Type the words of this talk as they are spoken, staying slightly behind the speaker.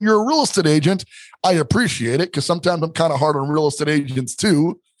you're a real estate agent, I appreciate it because sometimes I'm kind of hard on real estate agents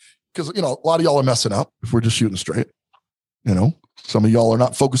too. Because, a lot of y'all are messing up if we're just shooting straight. Some of y'all are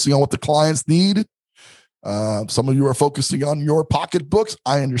not focusing on what the clients need. Some of you are focusing on your pocketbooks.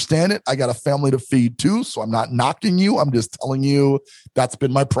 I understand it. I got a family to feed too. So I'm not knocking you. I'm just telling you that's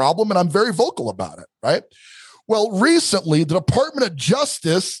been my problem. And I'm very vocal about it. Right. Well, recently, the Department of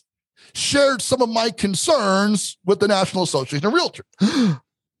Justice shared some of my concerns with the National Association of Realtors.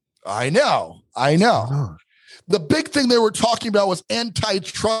 I know. The big thing they were talking about was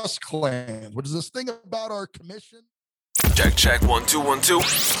antitrust claims, which is this thing about our commission. Check, 1 2 1 2.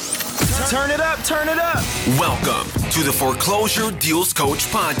 Turn it up. Welcome to the Foreclosure Deals Coach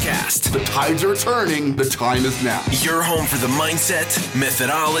podcast. The tides are turning. The time is now. Your home for the mindset,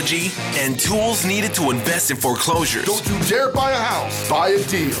 methodology, and tools needed to invest in foreclosures. Don't you dare buy a house. Buy a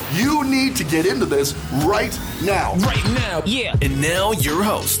deal. You need to get into this right now. Yeah. And now your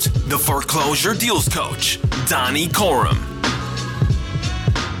host, the Foreclosure Deals Coach, Donnie Corum.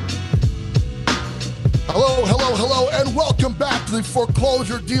 Hello, and welcome back to the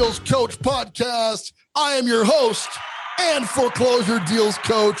Foreclosure Deals Coach podcast. I am your host and Foreclosure Deals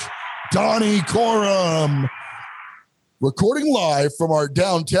Coach, Donnie Corum. Recording live from our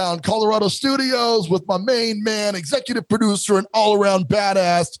downtown Colorado studios with my main man, executive producer, and all-around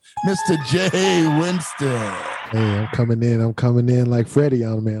badass, Mr. Jay Winston. Hey, I'm coming in like Freddie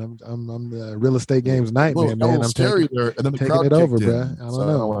on, man. I'm the real estate game's nightmare, man. I'm taking it over, bro.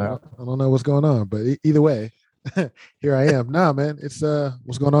 I don't know what's going on, but either way, here I am. Nah, man, it's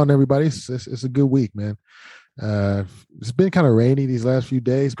what's going on, everybody? It's a good week, man. It's been kind of rainy these last few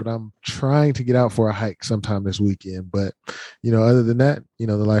days, but I'm trying to get out for a hike sometime this weekend. But other than that,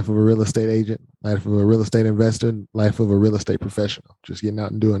 the life of a real estate agent, life of a real estate investor, life of a real estate professional, just getting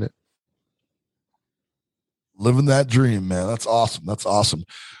out and doing it. Living that dream, man. That's awesome.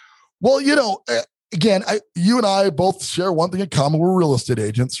 Well, again, you and I both share one thing in common. We're real estate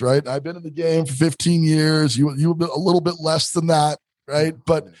agents, right? I've been in the game for 15 years. You a little bit less than that, right?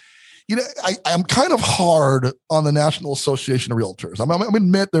 But I'm kind of hard on the National Association of Realtors. I'm going to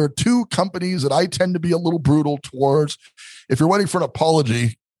admit there are two companies that I tend to be a little brutal towards. If you're waiting for an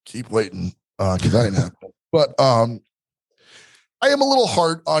apology, keep waiting because that ain't happening. But I am a little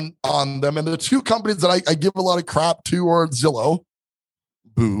hard on them. And the two companies that I give a lot of crap to are Zillow,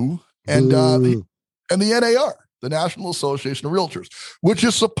 and the NAR, the National Association of Realtors, which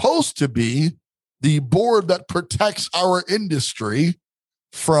is supposed to be the board that protects our industry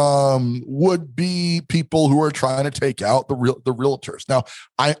from would-be people who are trying to take out the realtors. Now,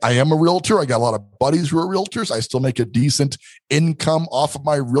 I am a realtor. I got a lot of buddies who are realtors. I still make a decent income off of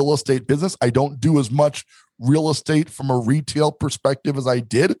my real estate business. I don't do as much real estate from a retail perspective as I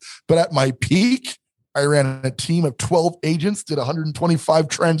did, but at my peak, I ran a team of 12 agents, did 125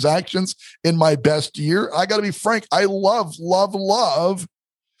 transactions in my best year. I got to be frank, I love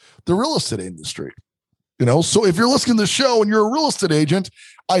the real estate industry. So if you're listening to the show and you're a real estate agent,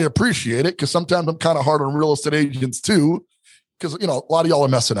 I appreciate it because sometimes I'm kind of hard on real estate agents too. Because, a lot of y'all are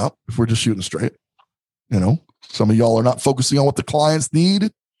messing up if we're just shooting straight. Some of y'all are not focusing on what the clients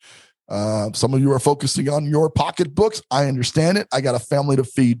need. Some of you are focusing on your pocketbooks. I understand it. I got a family to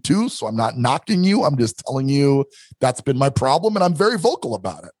feed too. So I'm not knocking you. I'm just telling you that's been my problem. And I'm very vocal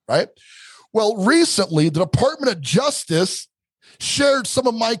about it. Right. Well, recently, the Department of Justice shared some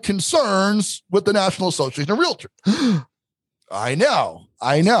of my concerns with the National Association of Realtors. I know.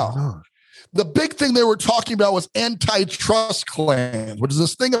 The big thing they were talking about was antitrust claims, which is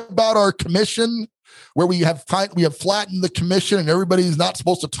this thing about our commission where we have flattened the commission and everybody's not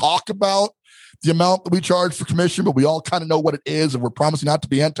supposed to talk about the amount that we charge for commission, but we all kind of know what it is and we're promising not to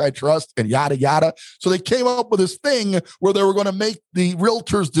be antitrust and yada, yada. So they came up with this thing where they were going to make the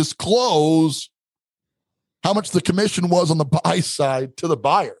realtors disclose how much the commission was on the buy side to the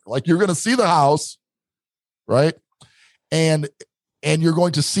buyer. Like you're going to see the house, right? And you're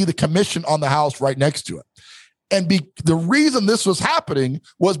going to see the commission on the house right next to it. And the reason this was happening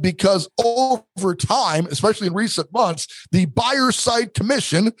was because over time, especially in recent months, the buyer side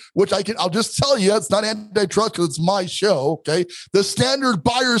commission, which I'll just tell you, it's not antitrust because it's my show, okay? The standard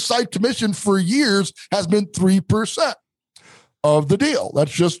buyer side commission for years has been 3% of the deal.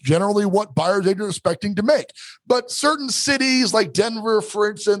 That's just generally what buyers agents are expecting to make. But certain cities like Denver, for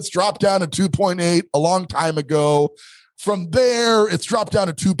instance, dropped down to 2.8 a long time ago. From there, it's dropped down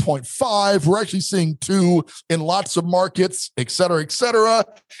to 2.5. We're actually seeing 2 in lots of markets, et cetera, et cetera.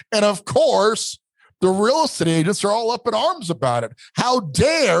 And of course, the real estate agents are all up in arms about it. How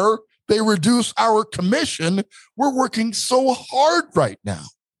dare they reduce our commission? We're working so hard right now.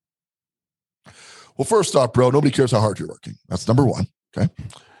 Well, first off, bro, nobody cares how hard you're working. That's number one, okay?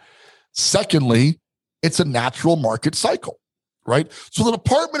 Secondly, it's a natural market cycle, right? So the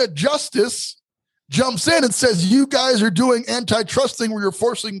Department of Justice jumps in and says, you guys are doing antitrust thing where you're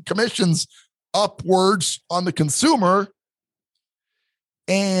forcing commissions upwards on the consumer.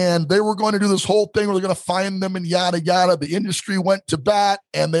 And they were going to do this whole thing where they're going to fine them and yada, yada. The industry went to bat,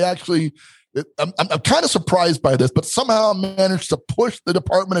 and they actually, I'm kind of surprised by this, but somehow managed to push the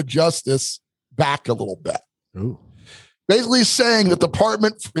Department of Justice back a little bit. Ooh. Basically saying the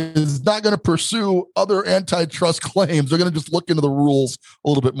department is not going to pursue other antitrust claims. They're going to just look into the rules a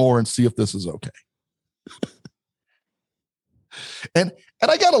little bit more and see if this is okay. And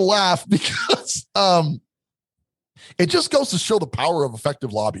I got to laugh because it just goes to show the power of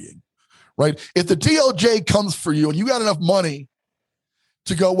effective lobbying, right? If the DOJ comes for you and you got enough money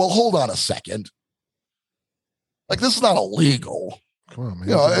to go, well, hold on a second. Like, this is not illegal. Come on, man.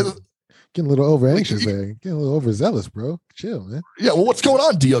 You know, getting a little over anxious there. Getting a little overzealous, bro. Chill, man. Yeah, well, what's going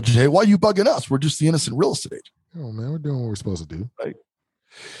on, DOJ? Why are you bugging us? We're just the innocent real estate agent. Oh, man, we're doing what we're supposed to do. Right.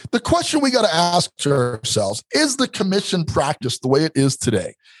 The question we got to ask ourselves, is the commission practice the way it is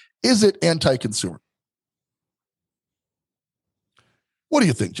today? Is it anti-consumer? What do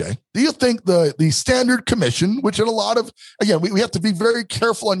you think, Jay? Do you think the standard commission, which in a lot of, again, we have to be very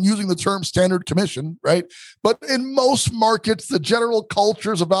careful on using the term standard commission, right? But in most markets, the general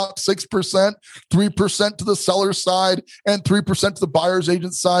culture is about 6%, 3% to the seller side, and 3% to the buyer's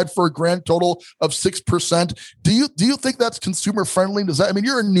agent side for a grand total of 6%. Do you think that's consumer friendly? Does that, I mean,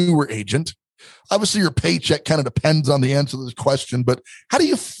 you're a newer agent. Obviously, your paycheck kind of depends on the answer to this question, but how do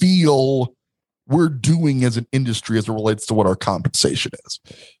you feel we're doing as an industry as it relates to what our compensation is?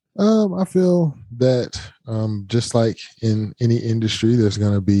 I feel that just like in any industry, there's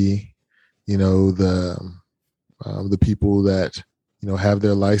going to be, the people that, have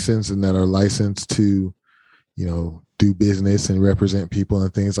their license and that are licensed to, do business and represent people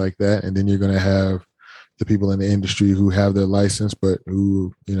and things like that. And then you're going to have the people in the industry who have their license, but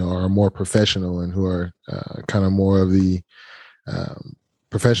who, are more professional and who are kind of more of the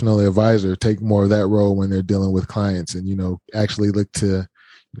professional advisor, take more of that role when they're dealing with clients and, actually look to,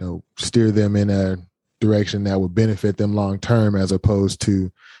 steer them in a direction that would benefit them long-term, as opposed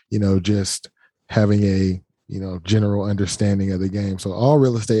to, just having a, general understanding of the game. So all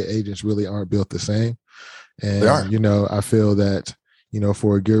real estate agents really aren't built the same. And, I feel that,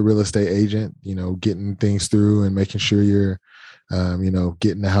 for a good real estate agent, getting things through and making sure you're,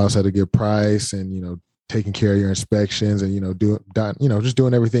 getting the house at a good price and, taking care of your inspections and, just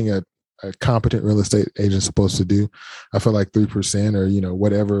doing everything a competent real estate agent is supposed to do. I feel like 3% or,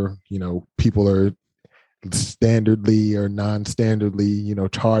 whatever, people are standardly or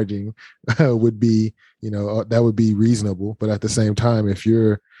non-standardly, charging would be, that would be reasonable. But at the same time, if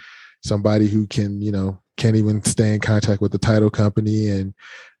you're somebody who can, can't even stay in contact with the title company and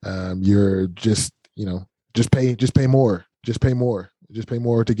you're just pay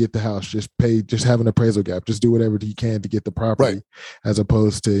more to get the house, just have an appraisal gap, just do whatever you can to get the property, right, as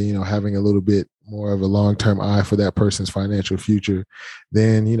opposed to, having a little bit more of a long-term eye for that person's financial future,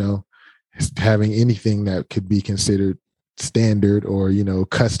 then, having anything that could be considered standard or,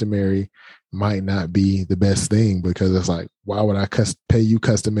 customary might not be the best thing, because it's like, why would I pay you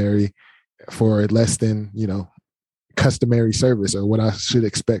customary for less than, customary service or what I should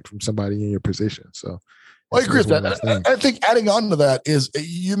expect from somebody in your position? So I agree with that. I think adding on to that is,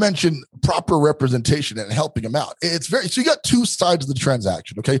 you mentioned proper representation and helping them out. So you got two sides of the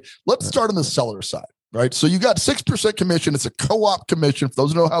transaction. Okay. Let's start on the seller side, right? So you got 6% commission. It's a co-op commission. For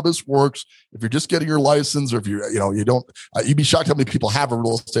those who know how this works, if you're just getting your license, or if you'd be shocked how many people have a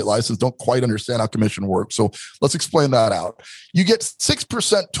real estate license, don't quite understand how commission works. So let's explain that out. You get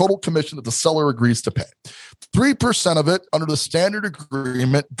 6% total commission that the seller agrees to pay. 3% of it under the standard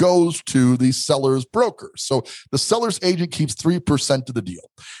agreement goes to the seller's broker. So the seller's agent keeps 3% of the deal.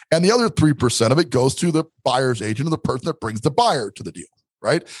 And the other 3% of it goes to the buyer's agent, or the person that brings the buyer to the deal,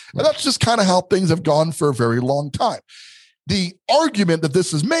 right? And that's just kind of how things have gone for a very long time. The argument that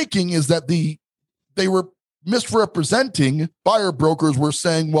this is making is that they were misrepresenting. Buyer brokers were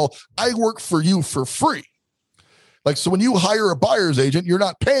saying, well, I work for you for free. Like, so when you hire a buyer's agent, you're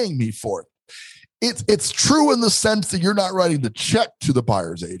not paying me for it. It's true in the sense that you're not writing the check to the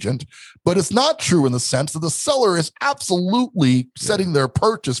buyer's agent, but it's not true in the sense that the seller is absolutely setting their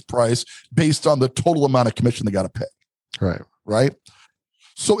purchase price based on the total amount of commission they got to pay. Right. Right.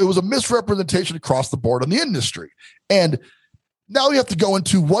 So it was a misrepresentation across the board in the industry. And now you have to go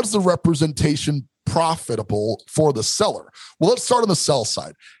into, what's the representation profitable for the seller? Well, let's start on the sell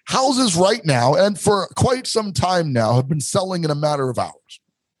side. Houses right now, and for quite some time now, have been selling in a matter of hours.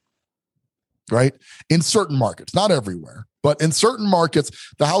 Right? In certain markets, not everywhere, But in certain markets,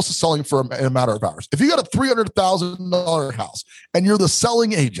 the house is selling for in a matter of hours. If you got a $300,000 house and you're the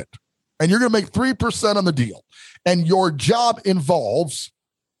selling agent and you're going to make 3% on the deal, and your job involves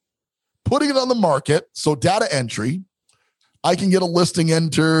putting it on the market, so data entry, I can get a listing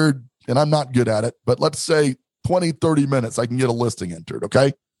entered, and I'm not good at it, but let's say 20, 30 minutes, I can get a listing entered,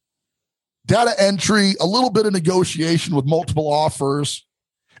 okay? Data entry, a little bit of negotiation with multiple offers,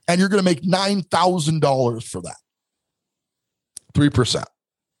 and you're going to make $9,000 for that. 3%.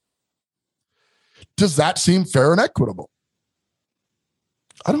 Does that seem fair and equitable?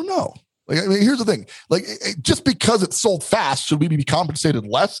 I don't know. Like, I mean, here's the thing. Like, just because it's sold fast, should we be compensated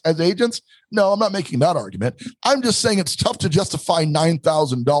less as agents? No, I'm not making that argument. I'm just saying it's tough to justify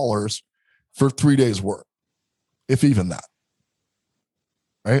 $9,000 for 3 days' work, if even that.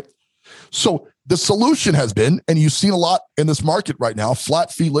 Right? So the solution has been, and you've seen a lot in this market right now,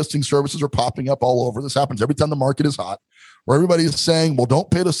 flat fee listing services are popping up all over. This happens every time the market is hot, where everybody is saying, well,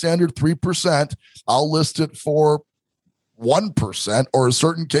 don't pay the standard 3%. I'll list it for 1%, or in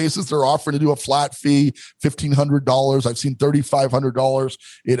certain cases, they're offering to do a flat fee, $1,500. I've seen $3,500.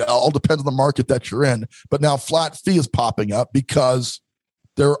 It all depends on the market that you're in. But now flat fee is popping up because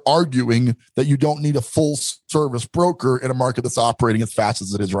they're arguing that you don't need a full service broker in a market that's operating as fast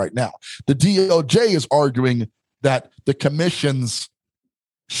as it is right now. The DOJ is arguing that the commissions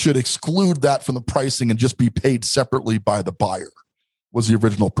should exclude that from the pricing and just be paid separately by the buyer, was the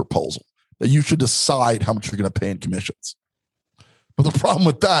original proposal, that you should decide how much you're going to pay in commissions. But the problem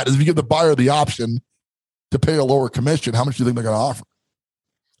with that is if you give the buyer the option to pay a lower commission, how much do you think they're going to offer?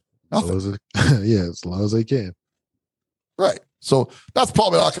 Nothing. As low as they can. Right. So that's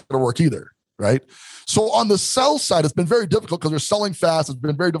probably not going to work either. Right. So on the sell side, it's been very difficult because they're selling fast. It's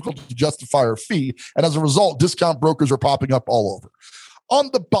been very difficult to justify our fee. And as a result, discount brokers are popping up all over.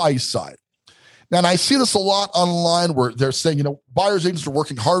 On the buy side, now, and I see this a lot online where they're saying, buyers agents are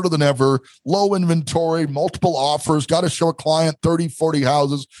working harder than ever, low inventory, multiple offers, got to show a client 30, 40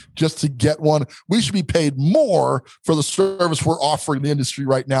 houses just to get one. We should be paid more for the service we're offering in the industry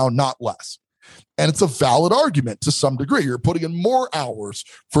right now, not less. And it's a valid argument to some degree. You're putting in more hours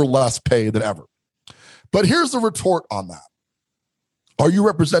for less pay than ever. But here's the retort on that. Are you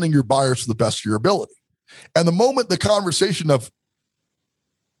representing your buyers to the best of your ability? And the moment the conversation of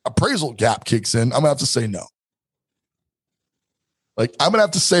appraisal gap kicks in, I'm going to have to say no. Like, I'm going to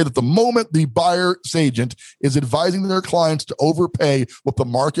have to say that the moment the buyer's agent is advising their clients to overpay what the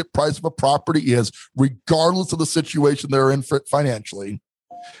market price of a property is, regardless of the situation they're in financially,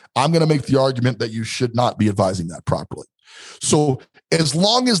 I'm going to make the argument that you should not be advising that properly. So as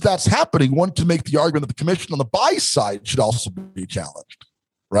long as that's happening, one can make the argument that the commission on the buy side should also be challenged,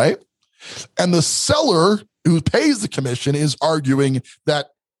 right? And the seller who pays the commission is arguing that,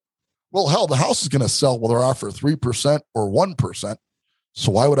 well, hell, the house is going to sell whether I offer 3% or 1%.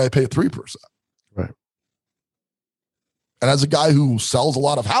 So why would I pay 3%? Right. And as a guy who sells a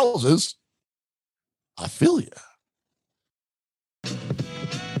lot of houses, I feel you.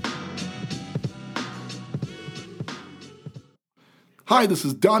 Hi, this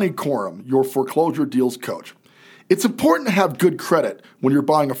is Donnie Corum, your foreclosure deals coach. It's important to have good credit when you're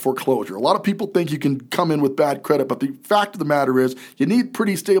buying a foreclosure. A lot of people think you can come in with bad credit, but the fact of the matter is you need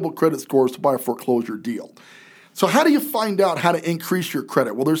pretty stable credit scores to buy a foreclosure deal. So how do you find out how to increase your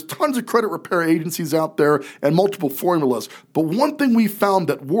credit? Well, there's tons of credit repair agencies out there and multiple formulas, but one thing we found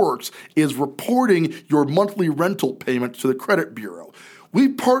that works is reporting your monthly rental payments to the credit bureau. We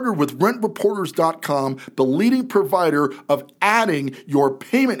partnered with rentreporters.com, the leading provider of adding your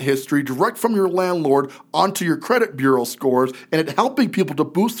payment history direct from your landlord onto your credit bureau scores, and it helping people to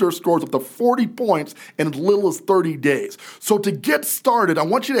boost their scores up to 40 points in as little as 30 days. So to get started, I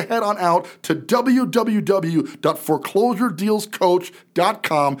want you to head on out to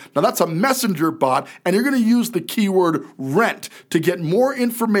www.foreclosuredealscoach.com. Now that's a messenger bot, and you're going to use the keyword rent to get more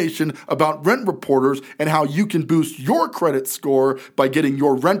information about Rent Reporters and how you can boost your credit score by getting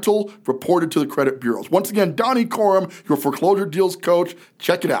your rental reported to the credit bureaus. Once again, Donnie Corum, your foreclosure deals coach.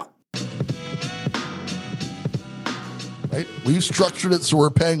 Check it out. Right? We've structured it so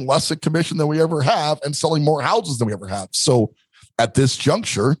we're paying less a commission than we ever have and selling more houses than we ever have. So at this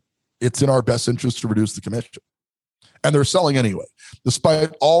juncture, it's in our best interest to reduce the commission. And they're selling anyway,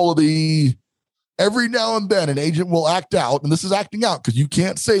 despite all of the, every now and then an agent will act out, and this is acting out because you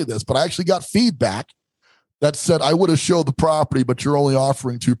can't say this, but I actually got feedback that said, I would have showed the property, but you're only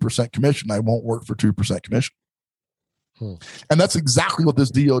offering 2% commission. I won't work for 2% commission. And that's exactly what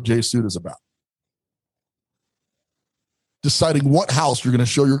this DOJ suit is about. Deciding what house you're going to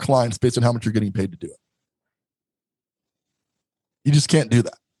show your clients based on how much you're getting paid to do it. You just can't do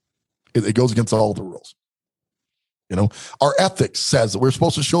that. It goes against all the rules. Our ethics says that we're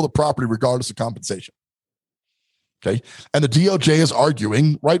supposed to show the property regardless of compensation. Okay. And the DOJ is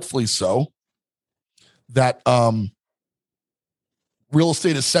arguing, rightfully so, that real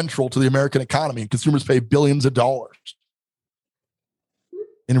estate is central to the American economy and consumers pay billions of dollars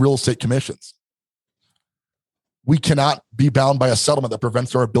in real estate commissions. We cannot be bound by a settlement that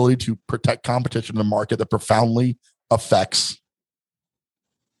prevents our ability to protect competition in a market that profoundly affects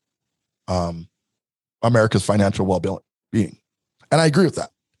America's financial well-being. And I agree with that.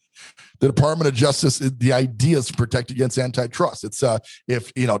 The Department of Justice, the idea is to protect against antitrust. It's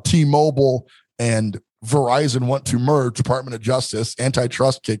if T-Mobile and Verizon want to merge, Department of Justice,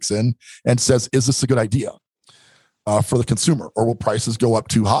 antitrust kicks in and says, is this a good idea for the consumer, or will prices go up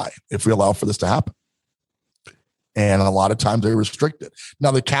too high if we allow for this to happen? And a lot of times they restrict it.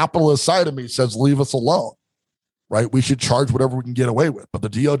 Now, the capitalist side of me says, leave us alone, right? We should charge whatever we can get away with. But the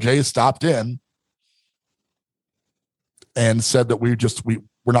DOJ stopped in and said that we're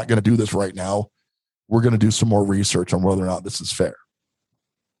not going to do this right now. We're going to do some more research on whether or not this is fair.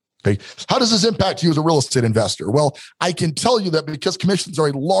 Okay. How does this impact you as a real estate investor? Well, I can tell you that because commissions are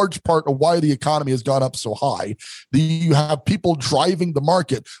a large part of why the economy has gone up so high, you have people driving the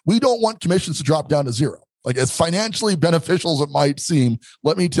market. We don't want commissions to drop down to zero. Like, as financially beneficial as it might seem,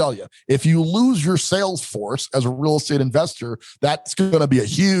 let me tell you, if you lose your sales force as a real estate investor, that's going to be a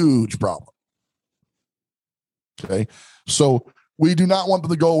huge problem. Okay. So we do not want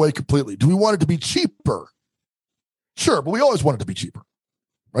them to go away completely. Do we want it to be cheaper? Sure, but we always want it to be cheaper,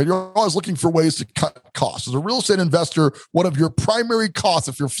 right? You're always looking for ways to cut costs. As a real estate investor, one of your primary costs,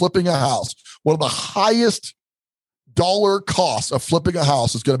 if you're flipping a house, one of the highest dollar costs of flipping a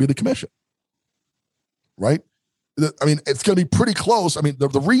house is going to be the commission, right? I mean, it's going to be pretty close. I mean, the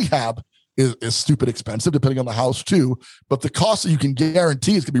rehab is stupid expensive, depending on the house too. But the cost that you can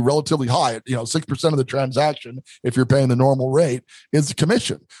guarantee is going to be relatively high. 6% of the transaction, if you're paying the normal rate, is the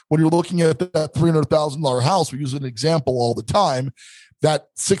commission. When you're looking at that $300,000 house, we use an example all the time.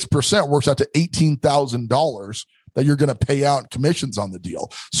 That 6% works out to $18,000 that you're going to pay out in commissions on the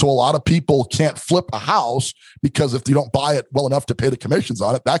deal. So a lot of people can't flip a house because if you don't buy it well enough to pay the commissions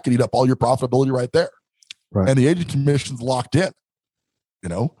on it, that could eat up all your profitability right there. Right. And the agent commission's locked in,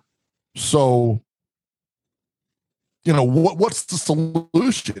 So, what's the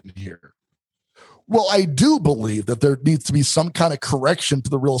solution here? Well, I do believe that there needs to be some kind of correction to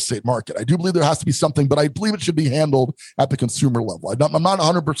the real estate market. I do believe there has to be something, but I believe it should be handled at the consumer level. I'm not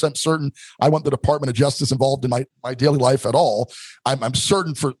 100% certain I want the Department of Justice involved in my daily life at all. I'm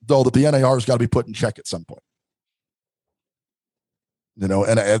certain, though, that the NAR has got to be put in check at some point. And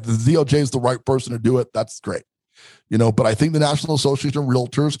the DOJ is the right person to do it. That's great. But I think the National Association of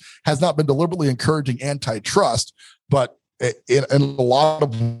Realtors has not been deliberately encouraging antitrust, but in a lot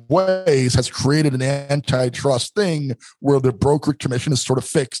of ways has created an antitrust thing where the broker commission is sort of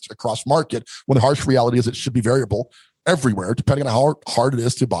fixed across market, when the harsh reality is it should be variable everywhere, depending on how hard it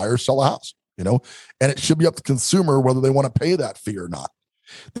is to buy or sell a house, and it should be up to the consumer whether they want to pay that fee or not.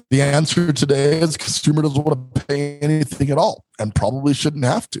 The answer today is consumer doesn't want to pay anything at all and probably shouldn't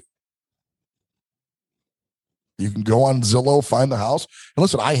have to. You can go on Zillow, find the house. And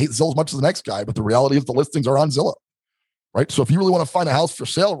listen, I hate Zillow as much as the next guy, but the reality is the listings are on Zillow, right? So if you really want to find a house for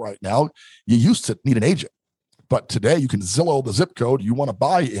sale right now, you used to need an agent. But today you can Zillow the zip code you want to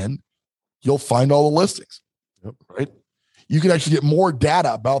buy in. You'll find all the listings, right? You can actually get more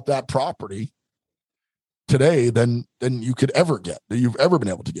data about that property today than you could ever get, that you've ever been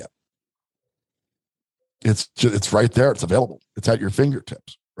able to get. It's right there. It's available. It's at your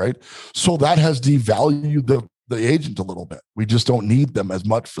fingertips, right? So that has devalued the agent a little bit. We just don't need them as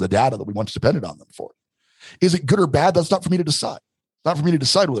much for the data that we once depended on them for. Is it good or bad? That's not for me to decide. It's not for me to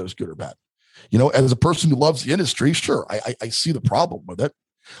decide whether it's good or bad. As a person who loves the industry, sure, I see the problem with it.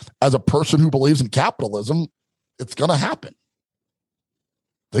 As a person who believes in capitalism, it's going to happen.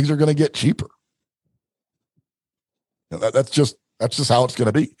 Things are going to get cheaper. That's just how it's going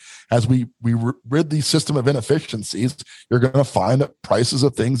to be. As we rid the system of inefficiencies, you're going to find that prices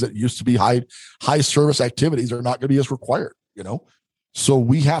of things that used to be high service activities are not going to be as required, So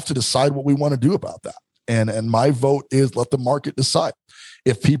we have to decide what we want to do about that. And my vote is let the market decide.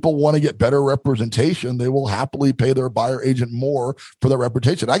 If people want to get better representation, they will happily pay their buyer agent more for their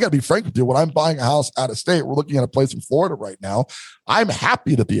reputation. I got to be frank with you. When I'm buying a house out of state, we're looking at a place in Florida right now. I'm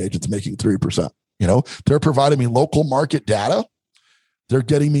happy that the agent's making 3%. They're providing me local market data. They're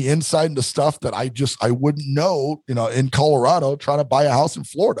getting me insight into stuff that I wouldn't know, in Colorado, trying to buy a house in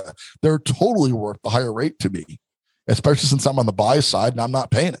Florida. They're totally worth the higher rate to me, especially since I'm on the buy side and I'm not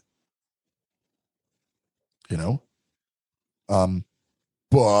paying it.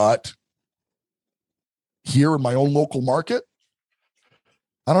 But here in my own local market?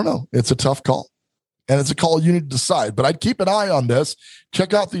 I don't know. It's a tough call. And it's a call you need to decide. But I'd keep an eye on this.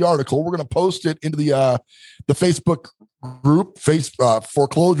 Check out the article. We're going to post it into the Facebook group,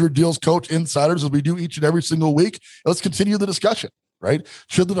 Foreclosure Deals Coach Insiders, as we do each and every single week. Let's continue the discussion, right?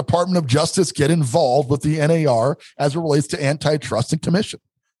 Should the Department of Justice get involved with the NAR as it relates to antitrust and commission?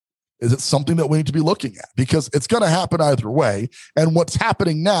 Is it something that we need to be looking at? Because it's going to happen either way. And what's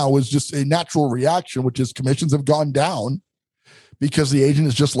happening now is just a natural reaction, which is commissions have gone down because the agent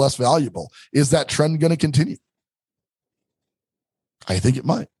is just less valuable. Is that trend going to continue? I think it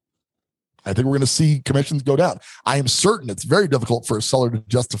might. I think we're going to see commissions go down. I am certain it's very difficult for a seller to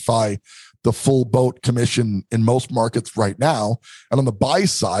justify the full boat commission in most markets right now. And on the buy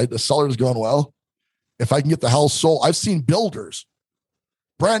side, the seller is going, well, if I can get the house sold, I've seen builders,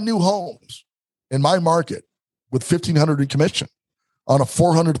 brand new homes in my market with $1,500 in commission on a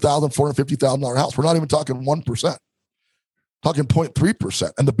 $400,000, $450,000 house. We're not even talking 1%. Talking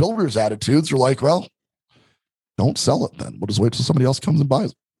 0.3%. And the builders' attitudes are like, well, don't sell it then. We'll just wait till somebody else comes and buys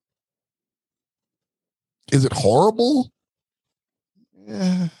it. Is it horrible?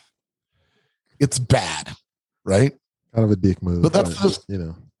 Yeah. It's bad, right? Kind of a dick move. But that's just, you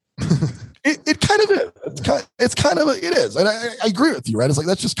know. it kind of is. It is. And I agree with you, right? It's like,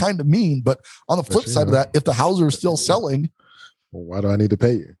 that's just kind of mean. But on the flip side of that, if the houses are still selling. Well, why do I need to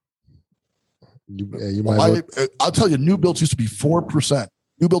pay you? I'll tell you, new builds used to be 4%.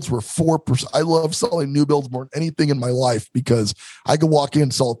 New builds were 4%. I love selling new builds more than anything in my life because I could walk in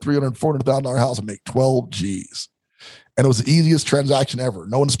and sell a $300,000, $400,000 house and make 12 G's. And it was the easiest transaction ever.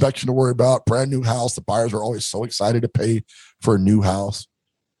 No inspection to worry about. Brand new house. The buyers are always so excited to pay for a new house.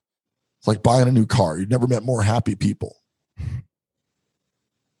 It's like buying a new car. You've never met more happy people. You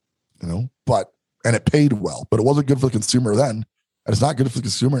know, and it paid well, but it wasn't good for the consumer then. And it's not good for the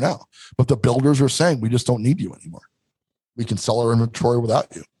consumer now. But the builders are saying, we just don't need you anymore. We can sell our inventory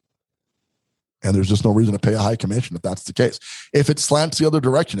without you. And there's just no reason to pay a high commission if that's the case. If it slants the other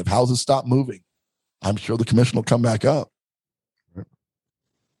direction, if houses stop moving, I'm sure the commission will come back up.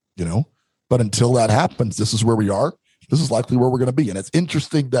 You know, but until that happens, this is where we are. This is likely where we're going to be. And it's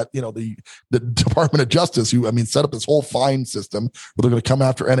interesting that, you know, the Department of Justice, who, set up this whole fine system where they're going to come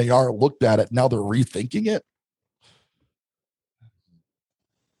after NAR, looked at it. Now they're rethinking it.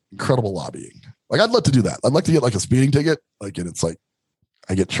 Incredible lobbying. Like, I'd love to do that. I'd like to get like a speeding ticket. Like, and it's like,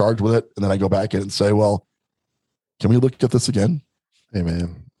 I get charged with it. And then I go back in and say, well, can we look at this again? Hey,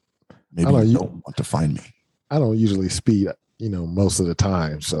 man. Maybe you don't want to find me. I don't usually speed, most of the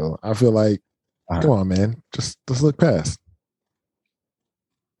time. So I feel like, come on, man. Just look past.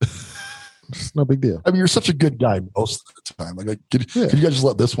 It's no big deal. You're such a good guy most of the time. Like could you guys just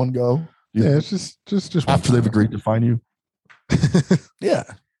let this one go? It's just after they've agreed to fine you. Yeah.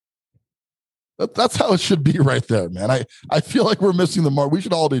 That's how it should be right there, man. I feel like we're missing the mark. We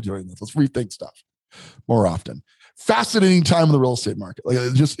should all be doing this. Let's rethink stuff more often. Fascinating time in the real estate market. Like,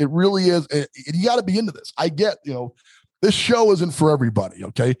 it really is. You got to be into this. I get, this show isn't for everybody.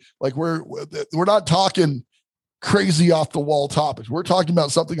 Okay. Like we're not talking crazy off the wall topics. We're talking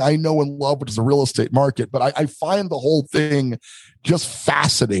about something I know and love, which is the real estate market. But I find the whole thing just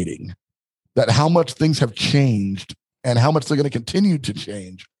fascinating, that how much things have changed and how much they're going to continue to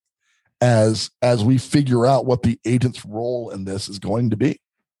change as we figure out what the agent's role in this is going to be.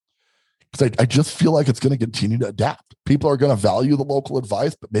 Because I just feel like it's going to continue to adapt. People are going to value the local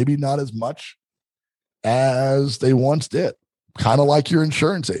advice, but maybe not as much as they once did. Kind of like your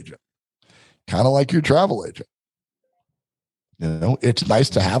insurance agent, kind of like your travel agent. It's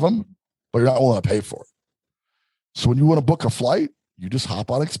nice to have them, but you're not willing to pay for it. So when you want to book a flight, you just hop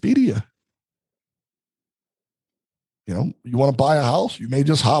on Expedia. You want to buy a house, you may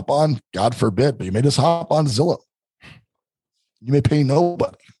just hop on, God forbid, but you may just hop on Zillow. You may pay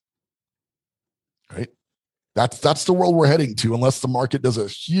nobody. Right? That's the world we're heading to, unless the market does a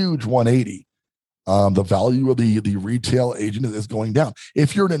huge 180. The value of the retail agent is going down.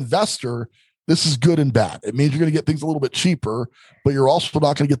 If you're an investor, this is good and bad. It means you're going to get things a little bit cheaper, but you're also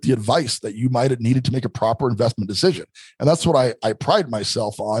not going to get the advice that you might have needed to make a proper investment decision. And that's what I pride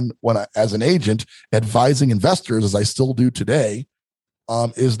myself on as an agent advising investors, as I still do today,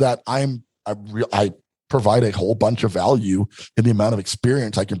 is that I provide a whole bunch of value in the amount of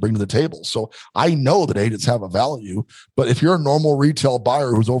experience I can bring to the table. So I know that agents have a value, but if you're a normal retail buyer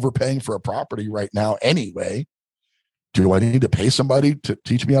who's overpaying for a property right now anyway, do I need to pay somebody to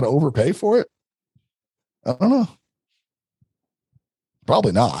teach me how to overpay for it? I don't know.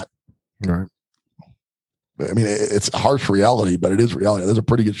 Probably not. Right. It's a harsh reality, but it is reality. There's a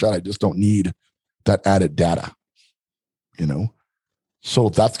pretty good shot I just don't need that added data, So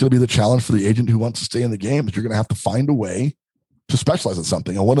that's going to be the challenge for the agent who wants to stay in the game, is you're going to have to find a way to specialize in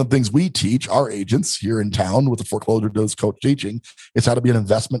something. And one of the things we teach our agents here in town with the Foreclosure Deals Coach teaching is how to be an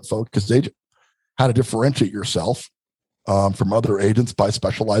investment-focused agent, how to differentiate yourself from other agents by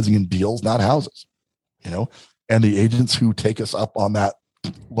specializing in deals, not houses. And the agents who take us up on that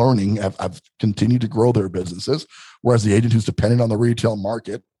learning have continued to grow their businesses, whereas the agent who's dependent on the retail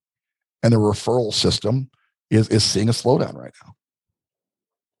market and the referral system is seeing a slowdown right now.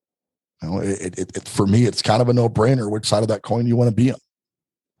 For me, it's kind of a no-brainer which side of that coin you want to be on.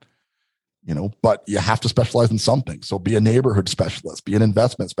 But you have to specialize in something. So be a neighborhood specialist, be an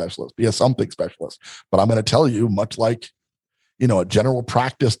investment specialist, be a something specialist. But I'm going to tell you, much like, a general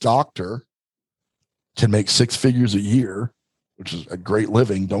practice doctor can make 6 figures a year, which is a great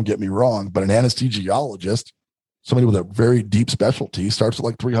living, don't get me wrong, but an anesthesiologist, somebody with a very deep specialty, starts at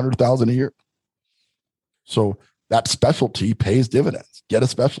like $300,000 a year. So that specialty pays dividends. Get a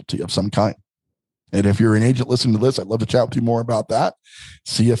specialty of some kind. And if you're an agent listening to this, I'd love to chat with you more about that.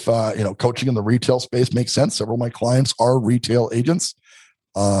 See if, coaching in the retail space makes sense. Several of my clients are retail agents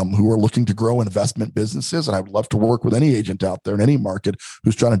who are looking to grow investment businesses. And I would love to work with any agent out there in any market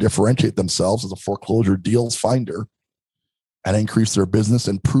who's trying to differentiate themselves as a foreclosure deals finder and increase their business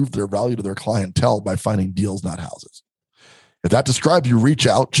and prove their value to their clientele by finding deals, not houses. If that describes you, reach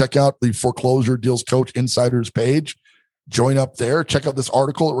out, check out the Foreclosure Deals Coach Insiders page, join up there, check out this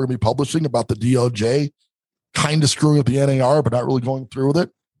article that we're going to be publishing about the DOJ kind of screwing up the NAR, but not really going through with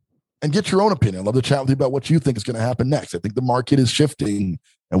it, and get your own opinion. I'd love to chat with you about what you think is going to happen next. I think the market is shifting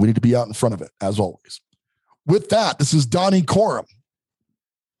and we need to be out in front of it, as always. With that, this is Donnie Corum,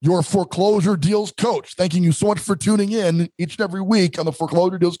 your Foreclosure Deals Coach. Thanking you so much for tuning in each and every week on the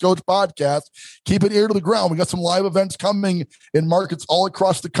Foreclosure Deals Coach podcast. Keep it ear to the ground. We got some live events coming in markets all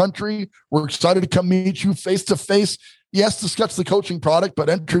across the country. We're excited to come meet you face to face. Yes, discuss the coaching product, but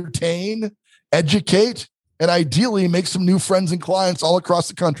entertain, educate, and ideally make some new friends and clients all across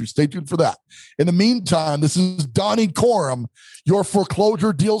the country. Stay tuned for that. In the meantime, this is Donnie Corum, your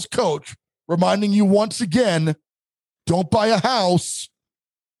Foreclosure Deals Coach, reminding you once again, don't buy a house,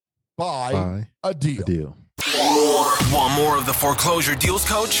 buy a deal. Want more of the Foreclosure Deals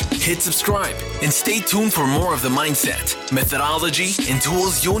Coach? Hit subscribe and stay tuned for more of the mindset, methodology, and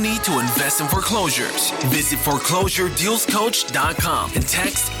tools you'll need to invest in foreclosures. Visit foreclosuredealscoach.com and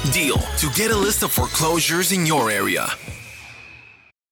text DEAL to get a list of foreclosures in your area.